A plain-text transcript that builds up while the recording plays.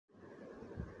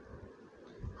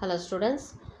Hello students,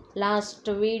 last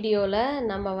video la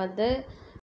nama vandu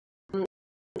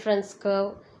difference curve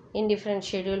indifference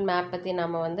schedule map பத்தி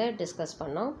நாம வந்து discuss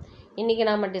பண்ணோம். இன்னைக்கு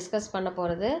நாம டிஸ்கஸ் பண்ண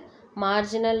போறது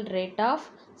marginal rate of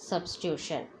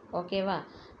substitution. ஓகேவா?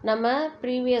 நம்ம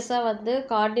ப்ரீவியஸா வந்து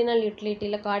cardinal utility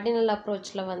ல cardinal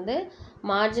approach ல வந்து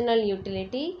marginal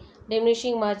utility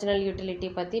diminishing marginal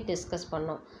utility பத்தி டிஸ்கஸ்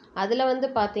பண்ணோம். அதுல வந்து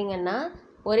பாத்தீங்கன்னா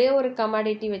ஒரே ஒரு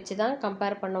commodity வச்சு தான்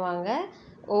கம்பேர் பண்ணுவாங்க.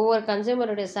 ஒவ்வொரு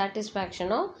கன்சூமருடைய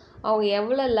சாட்டிஸ்ஃபேக்ஷனும் அவங்க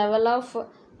எவ்வளோ லெவல் ஆஃப்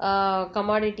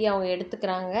கமாடிட்டி அவங்க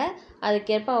எடுத்துக்கிறாங்க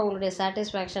அதுக்கேற்ப அவங்களுடைய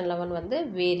சாட்டிஸ்ஃபேக்ஷன் லெவல் வந்து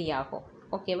வேரி ஆகும்.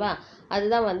 ஓகேவா?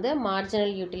 அதுதான் வந்து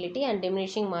marginal utility and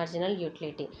diminishing marginal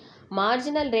utility.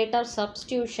 Marginal rate of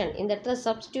substitution, இந்த இடத்துல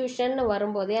சப்ஸ்டியூஷன்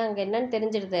வரும்போதே அங்கே என்னன்னு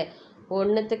தெரிஞ்சிடுது,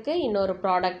 ஒன்றுத்துக்கு இன்னொரு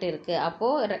ப்ராடக்ட் இருக்குது,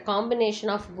 அப்போது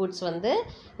காம்பினேஷன் ஆஃப் குட்ஸ் வந்து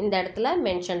இந்த இடத்துல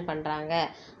மென்ஷன் பண்ணுறாங்க.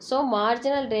 So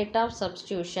marginal rate of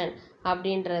substitution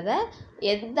அப்படின்றத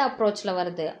எந்த அப்ரோச்சில்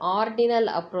வருது, ஆர்டினல்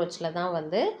அப்ரோச்சில் தான்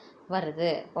வந்து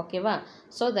வருது. ஓகேவா?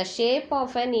 So the shape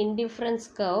of an indifference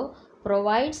curve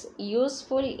provides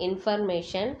useful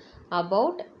information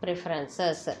about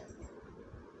preferences.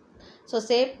 So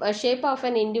shape of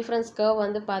an indifference curve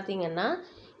வந்து பார்த்திங்கன்னா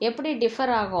எப்படி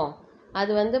டிஃபர் ஆகும்,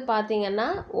 அது வந்து பார்த்திங்கன்னா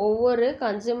ஒவ்வொரு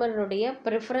கன்சூமருடைய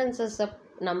ப்ரிஃபரன்சஸை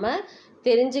நம்ம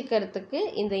தெரிஞ்சுக்கிறதுக்கு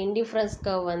இந்த இன்டிஃபரன்ஸ்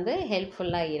கர்வ் வந்து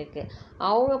ஹெல்ப்ஃபுல்லாக இருக்குது.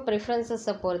 அவங்க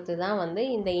ப்ரிஃபரன்சஸை பொறுத்து தான் வந்து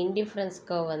இந்த இன்டிஃபரன்ஸ்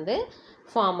கர்வ் வந்து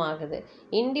ஃபார்ம் ஆகுது.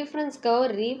 Indifference curve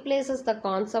replaces the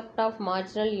concept of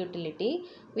marginal utility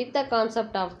with the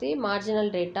concept of the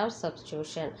marginal rate of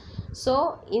substitution. So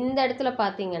இந்த இடத்துல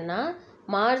பார்த்திங்கன்னா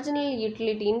மார்ஜினல்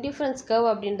யூட்டிலிட்டி இன்டிஃபரன்ஸ் கர்வ்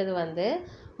அப்படின்றது வந்து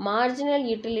மார்ஜினல்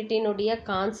யூட்டிலிட்டினுடைய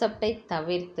கான்செப்டை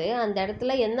தவிர்த்து அந்த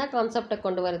இடத்துல என்ன கான்செப்டை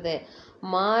கொண்டு வருது,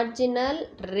 மார்ஜினல்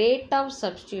ரேட் ஆஃப்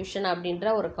சப்ஸ்டியூஷன்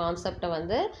அப்படின்ற ஒரு கான்செப்டை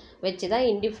வந்து வச்சு தான்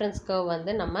இன்டிஃபரன்ஸ் கர்வ்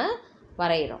வந்து நம்ம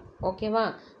வரைகிறோம். ஓகேவா?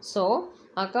 So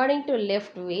according to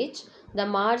left which the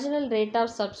marginal rate of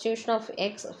substitution of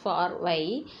x for y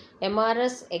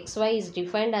MRS xy is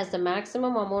defined as the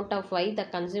maximum amount of y the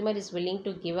consumer is willing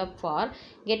to give up for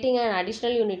getting an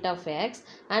additional unit of x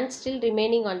and still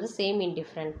remaining on the same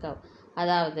indifferent curve.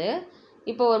 அதாவது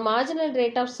இப்போ ஒரு marginal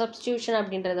rate of substitution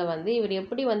அப்படின்றத வந்து இவர்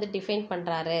எப்படி வந்து define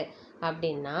பண்ணுறாரு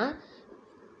அப்படின்னா,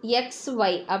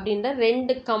 XY அப்படின்ற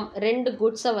ரெண்டு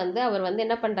குட்ஸை வந்து அவர் வந்து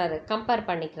என்ன பண்ணுறாரு, கம்பேர்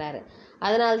பண்ணிக்கிறாரு.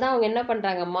 அதனால தான் அவங்க என்ன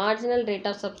பண்ணுறாங்க, மார்ஜினல் ரேட்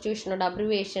ஆஃப் சப்ஸ்டியூஷனோட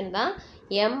அப்ரிவியேஷன் தான்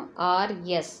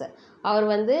MRS. அவர்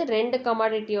வந்து ரெண்டு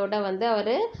கமாடிட்டியோட வந்து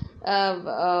அவர்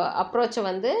அப்ரோச்சை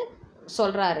வந்து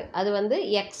சொல்கிறாரு, அது வந்து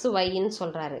XYன்னு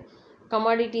சொல்கிறாரு.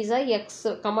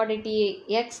 கமாடிட்டிஸாக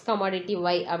கமாடிட்டி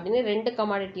Y அப்படின்னு ரெண்டு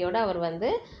கமாடிட்டியோட அவர் வந்து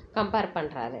கம்பேர்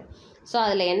பண்ணுறாரு. ஸோ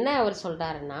அதில் என்ன அவர்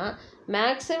சொல்கிறாருன்னா,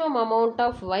 maximum amount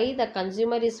of y the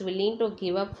consumer is willing to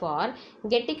give up for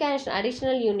getting an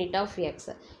additional unit of x.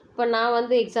 இப்போ நான்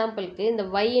வந்து எக்ஸாம்பிளுக்கு இந்த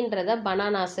yன்றதை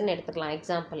பனானாஸ்ன்னு எடுத்துக்கலாம்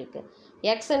எக்ஸாம்பிளுக்கு,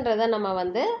 எக்ஸ்ன்றதை நம்ம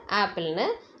வந்து ஆப்பிள்னு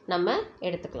நம்ம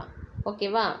எடுத்துக்கலாம்.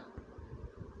 ஓகேவா?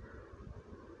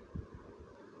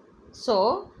 ஸோ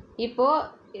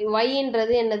இப்போது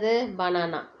yன்றது என்னது,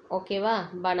 பனானா. ஓகேவா?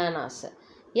 பனானாஸ்.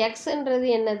 எக்ஸ்ன்றது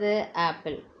என்னது,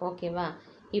 ஆப்பிள். ஓகேவா?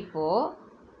 இப்போது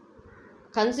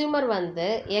கன்சியூமர் வந்து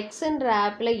எக்ஸ்ன்ற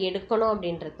ஆப்பிளை எடுக்கணும்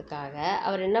அப்படின்றதுக்காக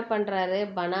அவர் என்ன பண்ணுறாரு,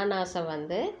 பனானாஸை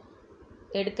வந்து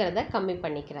எடுக்கிறத கம்மி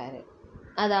பண்ணிக்கிறாரு,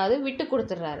 அதாவது விட்டு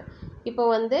கொடுத்துட்றாரு. இப்போ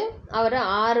வந்து அவர்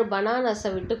 6 பனானாஸை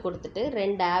விட்டு கொடுத்துட்டு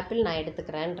 2 ஆப்பிள் நான்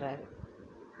எடுத்துக்கிறேன்றாரு.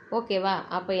 ஓகேவா?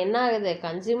 அப்போ என்ன ஆகுது,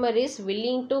 consumer is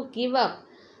willing to give up,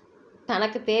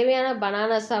 தனக்கு தேவையான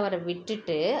பனானாஸை அவரை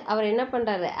விட்டுட்டு அவர் என்ன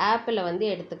பண்ணுறாரு, ஆப்பிளை வந்து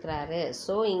எடுத்துக்கிறாரு.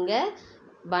 ஸோ இங்கே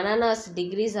பனானாஸ்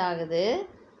டிக்ரீஸ் ஆகுது,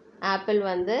 ஆப்பிள்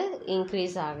வந்து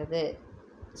இன்க்ரீஸ் ஆகுது.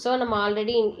 ஸோ நம்ம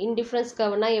ஆல்ரெடி இன்டிஃபரன்ஸ்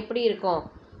கர்வ்னால் எப்படி இருக்கும்,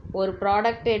 ஒரு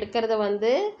ப்ராடக்ட் எடுக்கிறது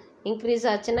வந்து இன்க்ரீஸ்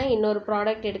ஆச்சுன்னா இன்னொரு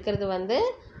ப்ராடக்ட் எடுக்கிறது வந்து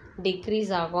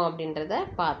டிக்ரீஸ் ஆகும் அப்படின்றத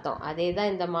பார்த்தோம். அதே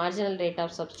தான் இந்த மார்ஜினல் ரேட்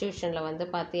ஆஃப் சப்ஸ்டியூஷனில் வந்து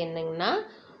பார்த்து என்னங்கன்னா,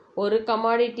 ஒரு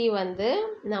கமாடிட்டி வந்து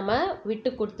நம்ம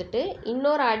விட்டு கொடுத்துட்டு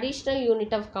இன்னொரு அடிஷ்னல்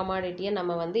யூனிட் ஆஃப் கமாடிட்டியை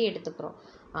நம்ம வந்து எடுத்துக்கிறோம்.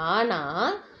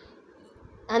 ஆனால்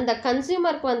அந்த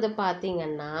கன்சியூமருக்கு வந்து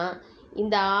பார்த்திங்கன்னா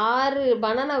இந்த 6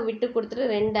 பனானா விட்டு கொடுத்துட்டு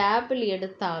 2 ஆப்பிள்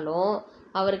எடுத்தாலும்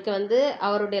அவருக்கு வந்து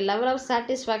அவருடைய லெவல் ஆஃப்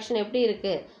சாட்டிஸ்ஃபேக்ஷன் எப்படி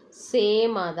இருக்குது,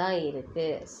 சேமாக தான்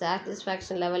இருக்குது.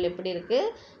 சாட்டிஸ்ஃபேக்ஷன் லெவல் எப்படி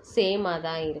இருக்குது, சேமாக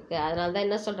தான் இருக்குது. அதனால தான்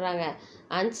என்ன சொல்கிறாங்க,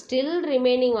 and still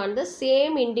remaining on the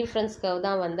same indifference curve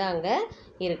தான் வந்து அங்கே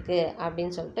இருக்குது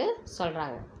அப்படின்னு சொல்லிட்டு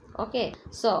சொல்கிறாங்க. Okay?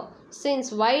 So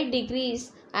since y degrees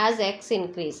as x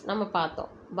increase, நம்ம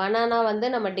பார்த்தோம் பனானா வந்து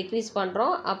நம்ம டிக்ரீஸ்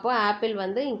பண்ணுறோம், அப்போது ஆப்பிள்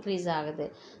வந்து இன்க்ரீஸ் ஆகுது.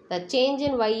 The change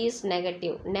in y is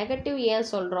negative. Negative ஏன்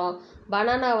சொல்கிறோம்,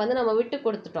 பனானா வந்து நம்ம விட்டு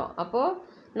கொடுத்துட்டோம். அப்போது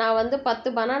நான் வந்து 10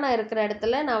 பனானா இருக்கிற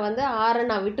இடத்துல நான் வந்து 6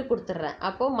 நான் விட்டு கொடுத்துட்றேன்,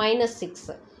 அப்போது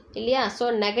 -6. இல்லையா? So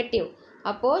negative.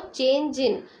 அப்போது சேஞ்ச்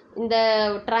இன் இந்த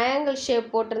ட்ரையாங்கிள்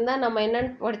ஷேப் போட்டிருந்தா நம்ம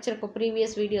என்னென்னு படிச்சிருக்கோம்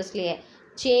ப்ரீவியஸ் வீடியோஸ்லேயே,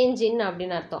 சேஞ்ச் இன்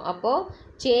அப்படின்னு அர்த்தம். அப்போது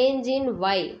change in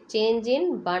Y, change in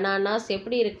bananas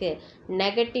எப்படி இருக்குது?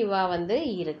 நெகட்டிவாக வந்து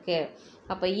இருக்குது.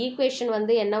 அப்போ ஈக்குவேஷன்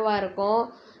வந்து என்னவா இருக்கும்?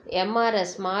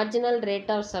 MRS marginal rate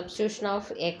of substitution of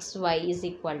xy is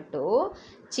equal to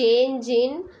change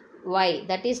in y,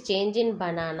 that is change in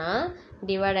banana,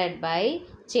 divided by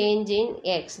change in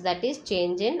x, that is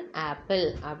change in apple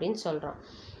அப்படின்னு சொல்கிறோம்.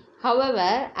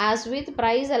 However, as with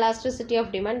price elasticity of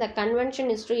demand, the convention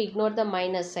is to ignore the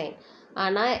minus sign.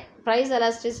 ஆனால் price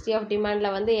elasticity of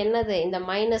demandல வந்து என்னது? இந்த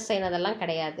minus sign அதெல்லாம்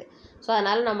கிடையாது. So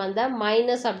அதனால் நம்ம அந்த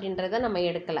மைனஸ் அப்படின்றத நம்ம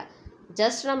எடுக்கலை.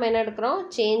 ஜஸ்ட் நம்ம என்ன எடுக்கிறோம்?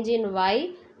 Change in y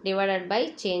divided by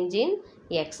change in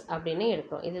x அப்படின்னு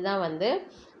எடுக்கிறோம். இதுதான் வந்து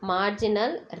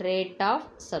marginal rate of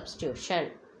substitution.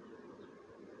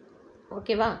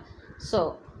 ஓகேவா? ஸோ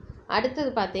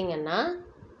அடுத்தது பார்த்தீங்கன்னா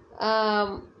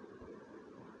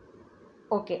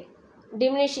ஓகே,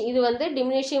 டிமினிஷிங், இது வந்து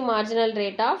diminishing marginal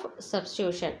rate of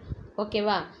substitution.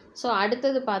 ஓகேவா? ஸோ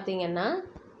அடுத்தது பார்த்தீங்கன்னா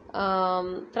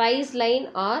price line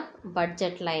R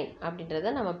budget line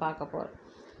அப்படின்றத நம்ம பார்க்க போகிறோம்.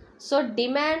 So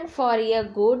demand for a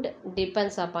good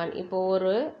depends upon, இப்போ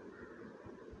ஒரு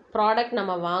ப்ராடக்ட்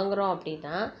நம்ம வாங்குகிறோம்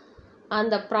அப்படின்னா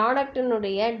அந்த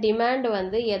ப்ராடக்டினுடைய டிமாண்ட்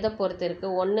வந்து எதை பொறுத்து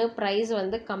இருக்குது? ஒன்று ப்ரைஸ்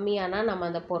வந்து கம்மியானால் நம்ம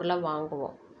அந்த பொருளை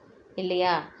வாங்குவோம்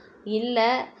இல்லையா?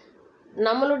 இல்லை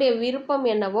நம்மளுடைய விருப்பம்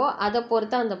என்னவோ அதை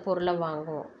பொறுத்து அந்த பொருளை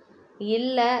வாங்குவோம்.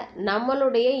 இல்லை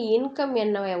நம்மளுடைய இன்கம்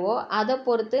என்னவோ அதை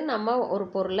பொறுத்து நம்ம ஒரு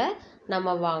பொருளை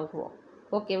நம்ம வாங்குவோம்.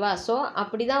 ஓகேவா? ஸோ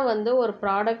அப்படி தான் வந்து ஒரு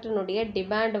ப்ராடக்டினுடைய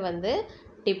டிமாண்ட் வந்து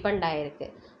டிபெண்ட் ஆகிருக்கு.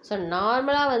 ஸோ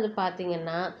நார்மலாக வந்து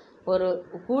பார்த்திங்கன்னா ஒரு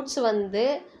குட்ஸ் வந்து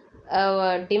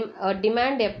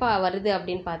டிமாண்ட் எப்போ வருது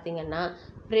அப்படின்னு பார்த்திங்கன்னா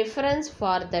ப்ரிஃபரன்ஸ்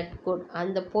ஃபார் தட் குட்,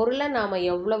 அந்த பொருளை நாம்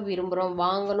எவ்வளோ விரும்புகிறோம்,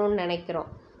 வாங்கணும்னு நினைக்கிறோம்,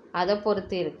 அதை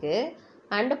பொறுத்து இருக்குது.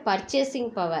 அண்டு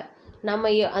பர்ச்சேசிங் பவர், நம்ம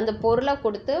அந்த பொருளை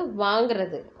கொடுத்து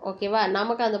வாங்குறது. ஓகேவா?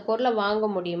 நமக்கு அந்த பொருளை வாங்க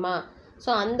முடியுமா? ஸோ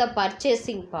அந்த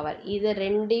பர்ச்சேசிங் பவர், இது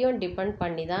ரெண்டையும் டிபெண்ட்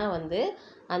பண்ணி தான் வந்து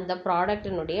அந்த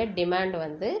ப்ராடக்டினுடைய டிமாண்ட்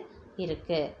வந்து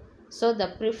இருக்குது. So the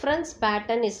preference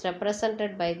pattern is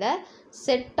represented by the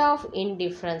set of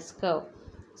indifference curve.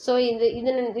 So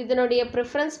இதனுடைய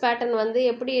ப்ரிஃபரன்ஸ் பேட்டர்ன் வந்து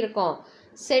எப்படி இருக்கும்?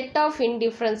 செட் ஆஃப்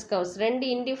இன்டிஃப்ரென்ஸ் கர்வ்ஸ், ரெண்டு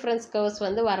இன்டிஃப்ரென்ஸ் கர்வ்ஸ்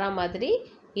வந்து வரா மாதிரி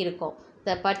இருக்கும்.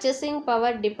 த purchasing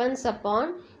power depends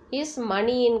upon is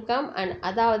money income and,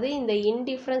 அதாவது இந்த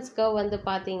இன்டிஃப்ரென்ஸ் கர்வ் வந்து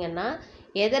பார்த்திங்கன்னா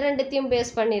எதை ரெண்டுத்தையும்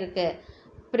பேஸ் பண்ணியிருக்கு?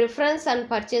 ப்ரிஃபரன்ஸ் அண்ட்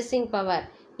பர்ச்சேசிங் பவர்,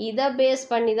 இதை பேஸ்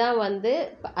பண்ணி தான் வந்து,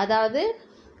 அதாவது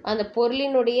அந்த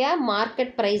பொருளினுடைய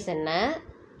மார்க்கெட் ப்ரைஸ் என்ன,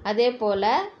 அதே போல்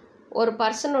ஒரு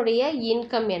பர்சனுடைய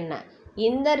இன்கம் என்ன,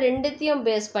 இந்த ரெண்டுத்தையும்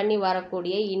பேஸ் பண்ணி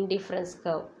வரக்கூடிய இன்டிஃப்ரென்ஸ்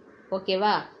கர்வ்.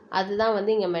 ஓகேவா? அதுதான்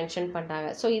வந்து இங்கே மென்ஷன் பண்ணுறாங்க.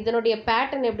 ஸோ இதனுடைய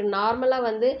பேட்டர்ன் எப்படி? நார்மலாக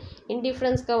வந்து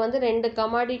இன்டிஃப்ரென்ஸ் கர்வ் வந்து ரெண்டு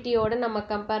கமாடிட்டியோடு நம்ம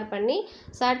கம்பேர் பண்ணி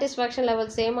சாட்டிஸ்ஃபேக்ஷன்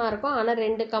லெவல் சேமாக இருக்கும், ஆனால்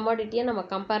ரெண்டு கமாடிட்டியை நம்ம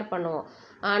கம்பேர் பண்ணுவோம்.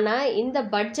 ஆனால் இந்த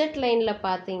பட்ஜெட் லைனில்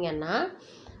பார்த்திங்கன்னா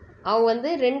அவங்க வந்து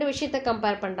ரெண்டு விஷயத்தை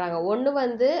கம்பேர் பண்ணுறாங்க. ஒன்று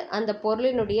வந்து அந்த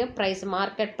பொருளினுடைய ப்ரைஸ்,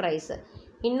 மார்க்கெட் ப்ரைஸு,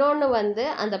 இன்னொன்று வந்து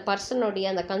அந்த பர்சனுடைய,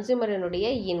 அந்த கன்சியூமரினுடைய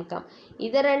இன்கம்.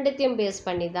 இதை ரெண்டுத்தையும் பேஸ்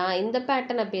பண்ணி தான், இந்த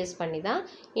பேட்டர்னை பேஸ் பண்ணி தான்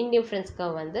இன்டிஃப்ரென்ஸ்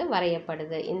கர்வ் வந்து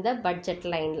வரையப்படுது இந்த பட்ஜெட்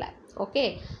லைனில். Okay,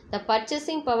 the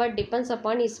purchasing power depends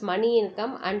upon is money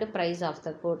income and price of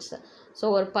the goods. So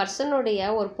ஒரு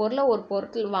பர்சனுடைய ஒரு பொருளை ஒரு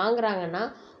பொருள் வாங்குறாங்கன்னா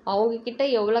அவங்கக்கிட்ட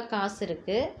எவ்வளோ காசு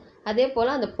இருக்குது, அதே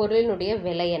போல் அந்த பொருளினுடைய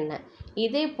விலை என்ன,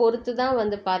 இதை பொறுத்து தான்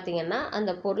வந்து பார்த்திங்கன்னா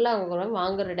அந்த பொருளை அவங்க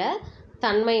வாங்குற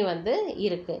தன்மை வந்து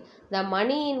இருக்குது. த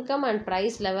மணி income and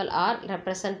price level or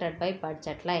represented by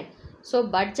budget line. So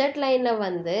budget லைனில்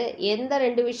வந்து எந்த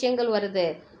ரெண்டு விஷயங்கள் வருது?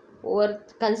 ஒரு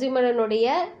கன்சியூமரனுடைய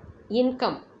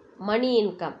இன்கம், மணி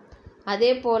இன்கம்,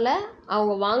 அதே போல்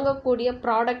அவங்க வாங்கக்கூடிய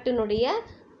ப்ராடக்டினுடைய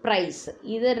ப்ரைஸ்,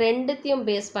 இது ரெண்டுத்தையும்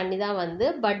பேஸ் பண்ணி தான் வந்து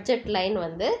பட்ஜெட் லைன்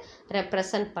வந்து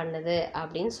ரெப்ரசன்ட் பண்ணுது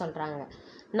அப்படின்னு சொல்கிறாங்க.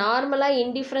 நார்மலாக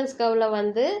இன்டிஃப்ரென்ஸ் கர்வில்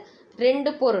வந்து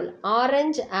ரெண்டு பொருள்,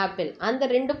 ஆரஞ்சு ஆப்பிள், அந்த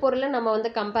ரெண்டு பொருளை நம்ம வந்து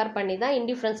கம்பேர் பண்ணி தான்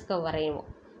இன்டிஃப்ரென்ஸ் கர்வ் வரையுவோம்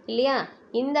இல்லையா?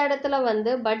 இந்த இடத்துல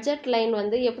வந்து பட்ஜெட் லைன்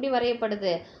வந்து எப்படி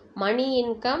வரையப்படுது? மணி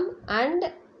இன்கம் அண்ட்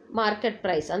மார்க்கெட்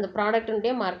ப்ரைஸ், அந்த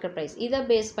ப்ராடக்டினுடைய மார்க்கெட் ப்ரைஸ், இதை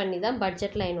பேஸ் பண்ணி தான்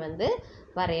பட்ஜெட் லைன் வந்து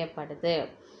வரையப்படுது.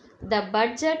 The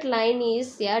budget line is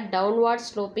a downward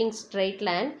sloping straight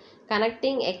line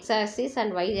connecting x-axis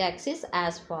and y-axis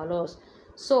as follows.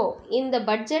 So இந்த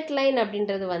பட்ஜெட் லைன்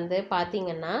அப்படின்றது வந்து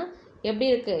பார்த்திங்கன்னா எப்படி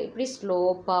இருக்குது? இப்படி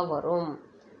ஸ்லோப்பாக வரும்.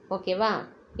 ஓகேவா?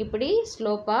 இப்படி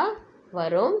ஸ்லோப்பாக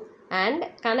வரும். அண்ட்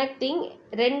கனெக்டிங்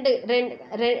ரெண்டு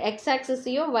எக்ஸ்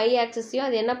ஆக்சிஸையும் ஒய் ஆக்சிஸையும்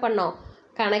அது என்ன பண்ணோம்?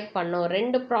 கனெக்ட் பண்ணோம்.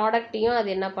 ரெண்டு ப்ராடக்டையும் அது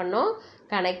என்ன பண்ணோம்?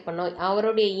 கனெக்ட் பண்ணோம்.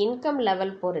 அவருடைய இன்கம்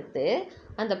லெவல் பொறுத்து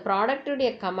அந்த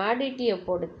ப்ராடக்டுடைய கமாடிட்டியை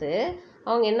பொறுத்து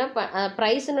அவங்க என்ன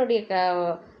ப்ரைஸினுடைய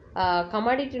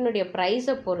கமாடிட்டியினுடைய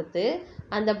ப்ரைஸை பொறுத்து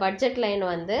அந்த பட்ஜெட் லைன்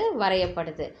வந்து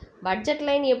வரையப்படுது. பட்ஜெட்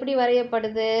லைன் எப்படி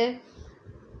வரையப்படுது?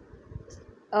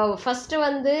 ஃபஸ்ட்டு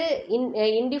வந்து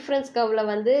இன்டிஃப்ரென்ஸ் கர்வில்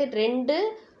வந்து 2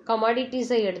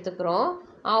 கமாடிட்டிஸை எடுத்துக்கிறோம்.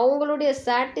 அவங்களுடைய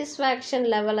சாட்டிஸ்ஃபேக்ஷன்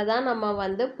லெவலை தான் நம்ம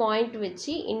வந்து பாயிண்ட்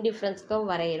வச்சு இன்டிஃப்ரென்ஸ்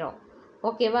கர்வ் வரைகிறோம்.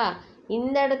 ஓகேவா?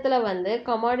 இந்த இடத்துல வந்து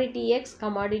கமாடிட்டி எக்ஸ்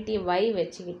கமாடிட்டி ஒய்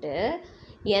வச்சுக்கிட்டு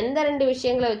எந்த 2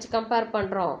 விஷயங்களை வச்சு கம்பேர்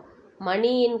பண்ணுறோம்?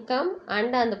 மணி இன்கம்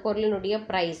அண்ட் அந்த பொருளினுடைய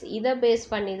ப்ரைஸ். இதை பேஸ்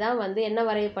பண்ணி தான் வந்து என்ன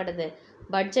வரையப்படுது?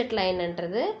 பட்ஜெட்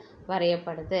லைன்ன்றது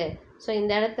வரையப்படுது. ஸோ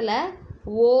இந்த இடத்துல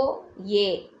ஓஏ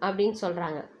அப்படின்னு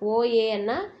சொல்கிறாங்க.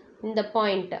 ஓஏன்னா இந்த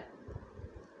பாயிண்ட்,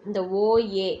 இந்த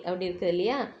ஓஏ அப்படி இருக்குது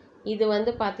இல்லையா, இது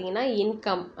வந்து பார்த்திங்கன்னா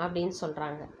இன்கம் அப்படின்னு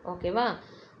சொல்கிறாங்க. ஓகேவா?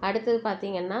 அடுத்தது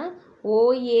பார்த்திங்கன்னா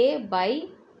OA by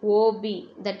OP,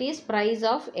 that is price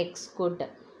of X good.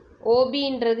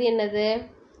 ஓபின்றது என்னது?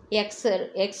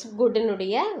 X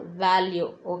குட்டினுடைய value.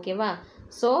 ஓகேவா?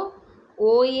 So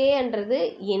ஓஏன்றது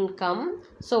income.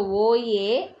 So OA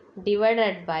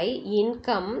divided by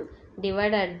income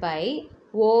divided by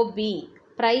OP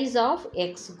price of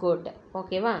X good.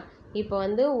 ஓகேவா? இப்போ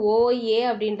வந்து ஓஏ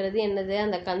அப்படின்றது என்னது?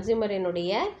 அந்த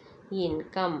கன்சியூமரினுடைய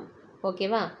இன்கம்.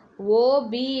 ஓகேவா?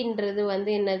 ஓபின்றது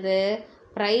வந்து என்னது?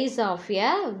 Price of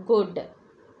a good.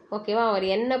 ஓகேவா? அவர்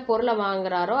என்ன பொருளை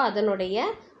வாங்குறாரோ அதனுடைய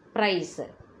ப்ரைஸ்.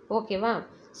 ஓகேவா?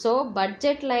 So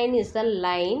budget line is the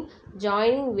line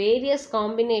joining various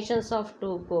combinations of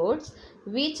 2 goods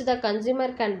which the consumer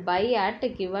can buy at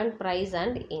given price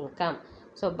and income.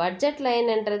 So budget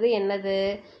லைன்ன்றது என்னது?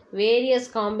 Various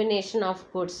combination of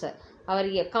goods. Our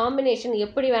combination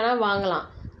எப்படி வேணால் வாங்கலாம்.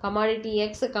 Commodity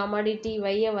X commodity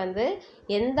ஒய்யை வந்து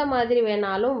எந்த மாதிரி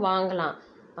வேணாலும் வாங்கலாம்.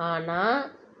 ஆனால்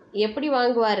எப்படி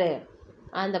வாங்குவார்?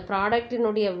 அந்த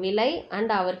ப்ராடக்டினுடைய விலை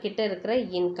அண்ட் அவர்கிட்ட இருக்கிற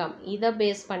இன்கம், இதை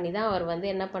பேஸ் பண்ணி தான் அவர் வந்து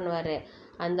என்ன பண்ணுவார்?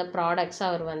 அந்த ப்ராடக்ட்ஸ்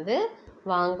அவர் வந்து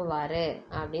வாங்குவார்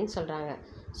அப்படின்னு சொல்கிறாங்க.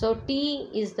 So D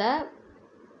is the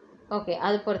okay,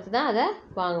 அதை பொறுத்து தான் அதை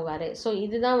வாங்குவார். ஸோ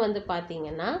இதுதான் வந்து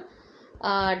பார்த்திங்கன்னா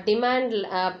demand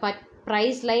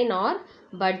price line R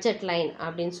budget line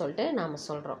அப்படின்னு சொல்லிட்டு நாம்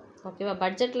சொல்கிறோம். ஓகேவா?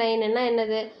 பட்ஜெட் லைன்னா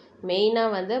என்னது?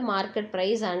 மெயினாக வந்து மார்க்கெட்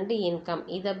ப்ரைஸ் அண்டு இன்கம்,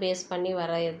 இதை பேஸ் பண்ணி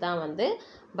வர்றது தான் வந்து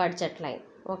பட்ஜெட் லைன்.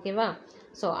 ஓகேவா?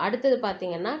 ஸோ அடுத்தது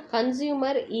பார்த்திங்கன்னா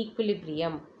consumer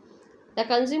equilibrium. The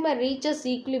consumer reaches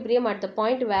equilibrium at the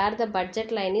point where the budget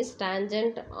line is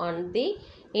tangent on the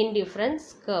indifference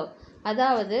curve.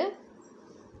 அதாவது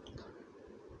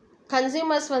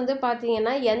கன்சியூமர்ஸ் வந்து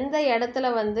பார்த்திங்கன்னா எந்த இடத்துல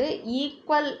வந்து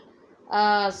ஈக்குவல்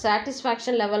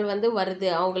சாட்டிஸ்ஃபேக்ஷன் லெவல் வந்து வருது,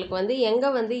 அவங்களுக்கு வந்து எங்கே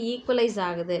வந்து ஈக்குவலைஸ்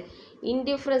ஆகுது.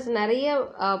 இன்டிஃப்ரென்ஸ் நிறைய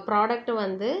ப்ராடக்ட்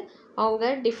வந்து அவங்க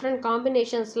டிஃப்ரெண்ட்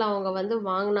காம்பினேஷன்ஸில் அவங்க வந்து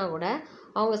வாங்கினா கூட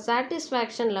அவங்க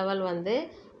சாட்டிஸ்ஃபேக்ஷன் லெவல் வந்து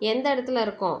எந்த இடத்துல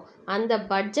இருக்கும்? அந்த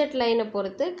பட்ஜெட் லைனை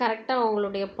பொறுத்து கரெக்டாக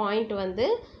அவங்களுடைய பாயிண்ட் வந்து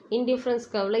இன்டிஃப்ரென்ஸ்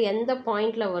கர்வில் எந்த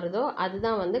பாயிண்டில் வருதோ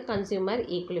அதுதான் வந்து கன்சியூமர்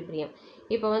ஈக்குலிபிரியம்.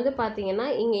 இப்போ வந்து பார்த்திங்கன்னா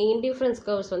இங்கே இன்டிஃப்ரென்ஸ்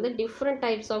கர்வ்ஸ் வந்து different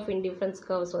types of indifference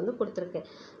curves வந்து கொடுத்துருக்கு.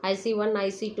 IC1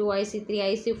 IC2 IC3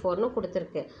 IC4னு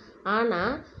கொடுத்துருக்கு.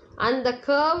 ஆனால் அந்த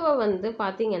கர்வை வந்து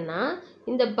பார்த்திங்கன்னா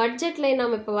இந்த பட்ஜெட் லைன்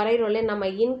நம்ம இப்போ வரைகிறோம் இல்லையா, நம்ம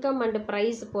இன்கம் அண்டு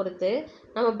ப்ரைஸ் பொறுத்து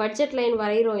நம்ம பட்ஜெட் லைன்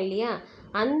வரைகிறோம் இல்லையா,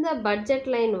 அந்த பட்ஜெட்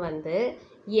லைன் வந்து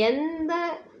எந்த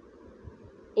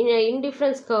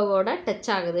இன்டிஃப்ரென்ஸ் கர்வோட டச்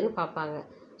ஆகுதுன்னு பார்ப்பாங்க.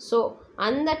 ஸோ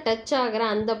அந்த டச் ஆகிற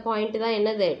அந்த பாயிண்ட் தான்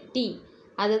என்னது? டி.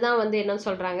 அதுதான் வந்து என்ன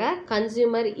சொல்கிறாங்க?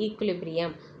 Consumer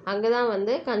equilibrium. அங்கே தான்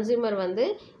வந்து கன்சியூமர் வந்து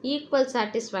ஈக்குவல்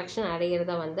சாட்டிஸ்ஃபேக்ஷன்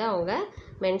அடைகிறத வந்து அவங்க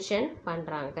மென்ஷன்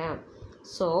பண்ணுறாங்க.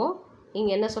 ஸோ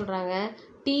இங்கே என்ன சொல்கிறாங்க?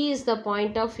 T is the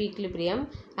point of equilibrium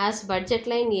as budget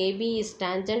line AB is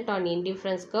tangent on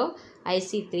indifference curve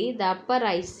IC3, the upper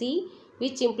IC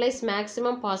which implies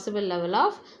maximum possible level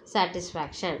of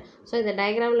satisfaction. So இந்த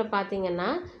டயக்ராமில் பார்த்தீங்கன்னா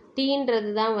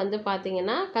டீன்றது தான் வந்து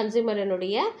பார்த்தீங்கன்னா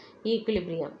கன்சியூமரினுடைய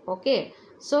ஈக்குலிபிரியம். Okay,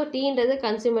 so டீன்றது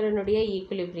கன்சியூமரினுடைய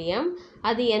equilibrium.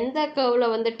 அது எந்த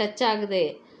கர்வில் வந்து touch ஆகுது?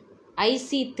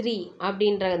 IC3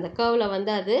 அப்படின்ற அந்த கர்வில்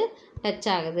வந்து அது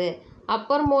டச் ஆகுது.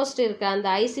 அப்பர் மோஸ்ட் இருக்க அந்த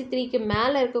IC3க்கு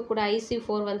மேலே இருக்கக்கூடிய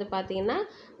IC4 வந்து பார்த்திங்கன்னா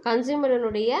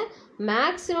கன்சியூமரினுடைய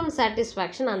மேக்ஸிமம்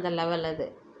சாட்டிஸ்ஃபேக்ஷன் அந்த லெவல் அது.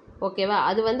 ஓகேவா?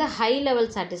 அது வந்து ஹை லெவல்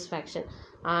சாட்டிஸ்ஃபேக்ஷன்.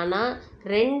 ஆனால்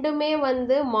ரெண்டுமே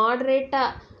வந்து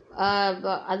மாட்ரேட்டாக,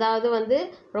 அதாவது வந்து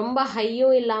ரொம்ப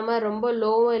ஹையும் இல்லாமல் ரொம்ப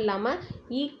லோவும் இல்லாமல்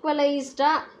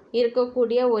ஈக்குவலைஸ்டாக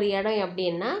இருக்கக்கூடிய ஒரு இடம்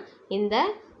அப்படின்னா இந்த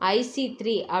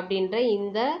IC3 அப்படின்ற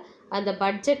இந்த அந்த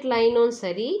பட்ஜெட் லைனும்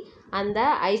சரி, அந்த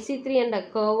IC3 என்ற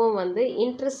கர்வும் வந்து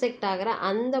இன்டர்செக்ட் ஆகிற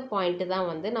அந்த பாயிண்ட்டு தான்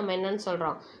வந்து நம்ம என்னன்னு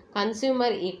சொல்கிறோம்?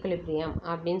 கன்சியூமர் ஈக்குலிபிரியம்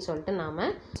அப்படின்னு சொல்லிட்டு நாம்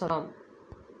சொல்கிறோம்.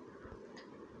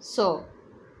 So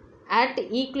at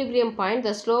equilibrium point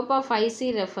the slope of IC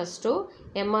refers to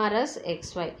MRS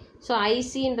XY. So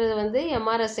IC இன்றது வந்து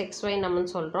MRS XY நம்ம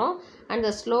சொல்கிறோம். And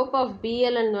the slope of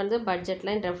BL and வந்து budget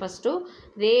line refers to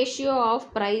ratio of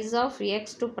price of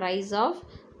X to price of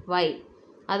Y.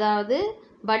 அதாவது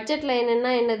budget line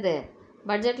என்னது?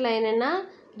 Budget line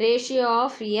ratio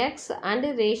of X and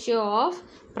ratio of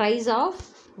price of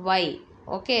Y.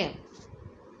 Okay.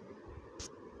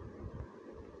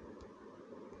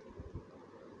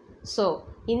 So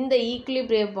இந்த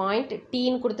equilibrium point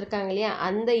டீன்னு கொடுத்துருக்காங்க இல்லையா,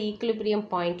 அந்த equilibrium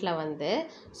பாயிண்டில் வந்து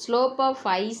slope of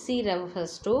IC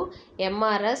refers to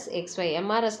MRS XY.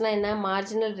 எம்ஆர்எஸ்னால் என்ன?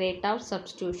 Marginal rate of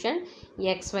substitution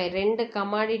XY. ரெண்டு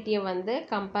கமாடிட்டியை வந்து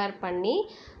கம்பேர் பண்ணி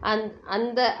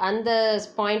அந்த அந்த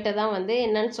பாயிண்ட்டை தான் வந்து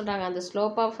என்னன்னு சொல்கிறாங்க, அந்த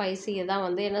ஸ்லோப் ஆஃப் ஐசியை தான்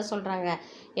வந்து என்ன சொல்கிறாங்க,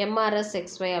 எம்ஆர்எஸ்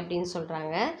எக்ஸ்ஒய் அப்படின்னு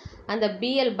சொல்கிறாங்க. அந்த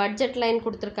பிஎல் பட்ஜெட் லைன்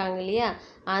கொடுத்துருக்காங்க இல்லையா,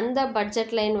 அந்த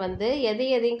பட்ஜெட் லைன் வந்து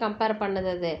எதையும் கம்பேர்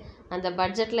பண்ணது? அது அந்த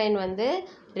பட்ஜெட் லைன் வந்து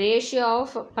ratio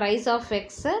of price of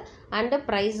X and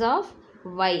price of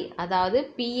Y, அதாவது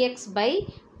பிஎக்ஸ் பை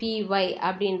பிஒய்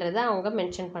அப்படின்றத அவங்க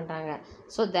மென்ஷன் பண்ணுறாங்க.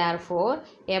 ஸோ தேர்ஃபோர்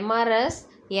எம்ஆர்எஸ்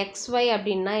எக்ஸ்ஒய்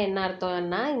அப்படின்னா என்ன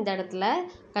அர்த்தம்னா, இந்த இடத்துல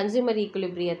consumer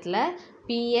ஈக்குலிபிரியத்தில்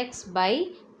px by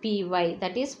BY,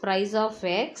 that is price of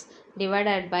X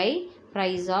divided by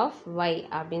price of Y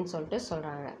அப்படின்னு சொல்லிட்டு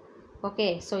சொல்கிறாங்க. ஓகே,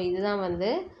 ஸோ இதுதான்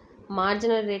வந்து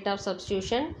marginal rate of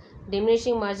substitution,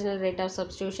 diminishing marginal rate of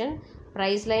substitution,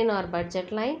 price line or budget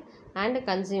line and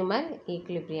consumer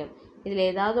equilibrium. இதில்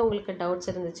ஏதாவது உங்களுக்கு doubts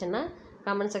இருந்துச்சுன்னா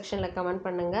comment செக்ஷனில் கமெண்ட்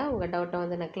பண்ணுங்கள். உங்கள் டவுட்டை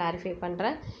வந்து நான் கிளாரிஃபை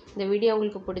பண்ணுறேன். இந்த வீடியோ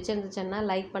உங்களுக்கு பிடிச்சிருந்துச்சுன்னா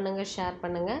லைக் பண்ணுங்கள், ஷேர்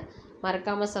பண்ணுங்கள்,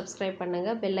 மறக்காமல் சப்ஸ்கிரைப்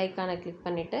பண்ணுங்கள். பெல் ஐக்கானை கிளிக்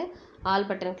பண்ணிவிட்டு ஆல்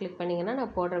பட்டன் கிளிக் பண்ணிங்கன்னா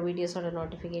நான் போடுற வீடியோஸோட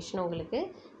நோட்டிஃபிகேஷன் உங்களுக்கு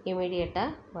இமீடியட்டாக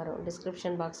வரும்.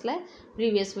 டிஸ்கிரிப்ஷன் பாக்ஸில்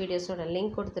ப்ரீவியஸ் வீடியோஸோட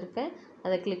லிங்க் கொடுத்துருக்கேன்,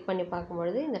 அதை கிளிக் பண்ணி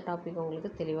பார்க்கும்பொழுது இந்த டாபிக்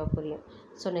உங்களுக்கு தெளிவாக புரியும்.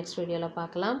 ஸோ நெக்ஸ்ட் வீடியோவில்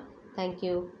பார்க்கலாம்.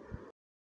 தேங்க்யூ.